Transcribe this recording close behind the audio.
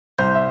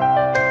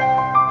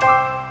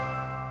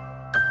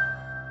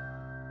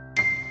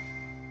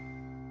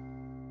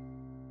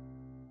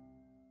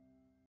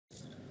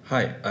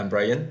Hi, I'm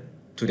Bryan.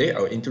 Today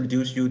I'll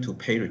introduce you to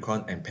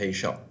Payrecon and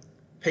Payshop.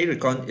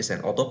 Payrecon is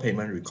an auto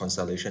payment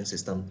reconciliation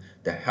system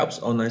that helps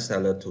online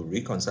sellers to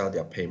reconcile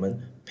their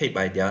payment paid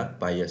by their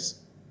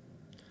buyers.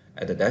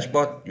 At the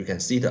dashboard, you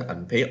can see the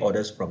unpaid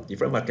orders from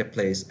different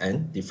marketplaces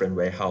and different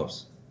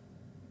warehouses.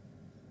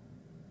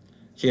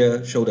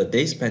 Here, show the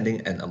days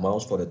pending and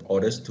amounts for the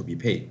orders to be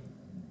paid.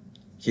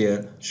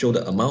 Here, show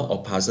the amount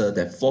of parcel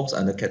that falls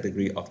under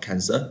category of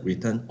cancel,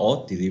 return,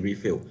 or delivery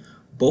fail.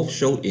 Both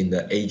show in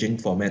the aging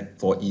format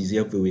for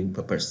easier viewing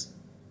purpose.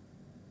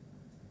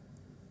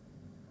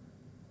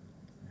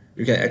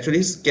 You can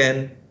actually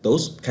scan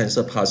those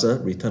cancel parcel,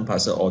 return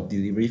parcel, or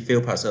delivery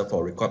fail parcel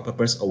for record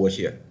purpose over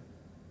here.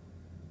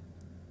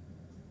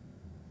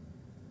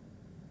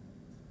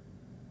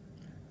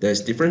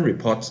 There's different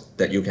reports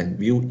that you can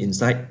view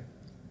inside.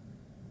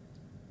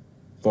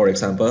 For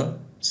example,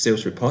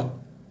 sales report.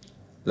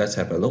 Let's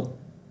have a look.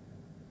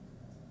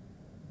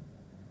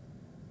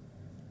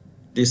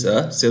 This is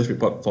a sales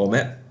report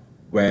format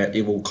where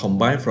it will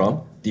combine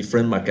from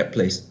different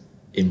marketplaces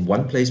in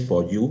one place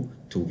for you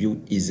to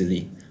view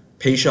easily.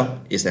 Payshop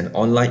is an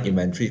online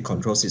inventory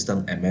control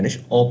system and manage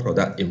all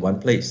products in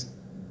one place.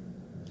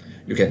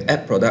 You can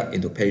add product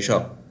into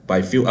Payshop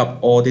by fill up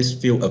all these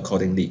fields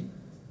accordingly.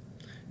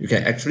 You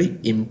can actually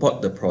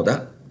import the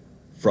product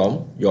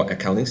from your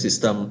accounting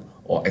system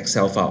or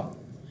Excel file.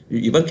 You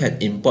even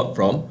can import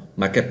from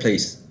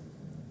marketplace.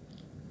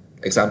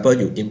 Example,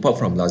 you import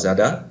from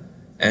Lazada,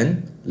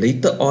 and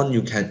later on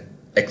you can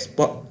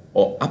export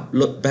or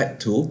upload back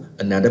to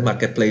another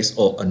marketplace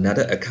or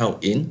another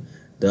account in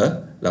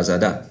the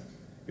Lazada.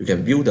 You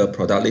can view the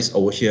product list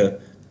over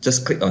here.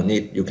 Just click on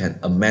it. You can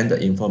amend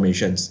the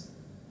informations.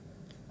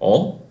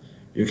 Or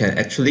you can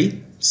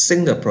actually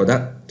sync the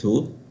product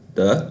to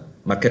the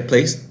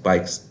marketplace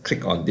by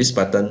click on this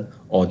button,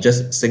 or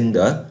just sync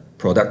the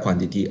product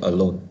quantity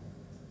alone.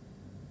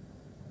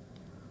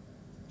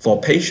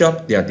 For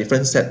Payshop, there are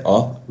different set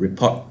of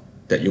reports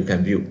that you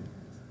can view.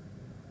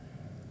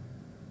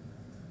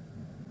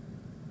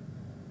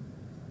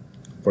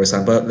 For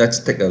example, let's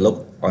take a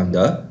look on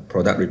the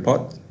product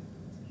report.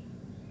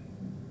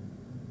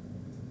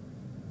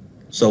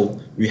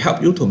 So we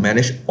help you to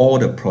manage all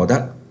the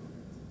product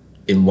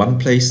in one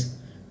place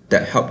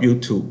that help you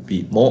to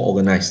be more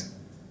organized.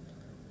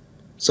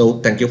 So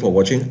thank you for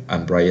watching.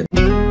 I'm Bryan.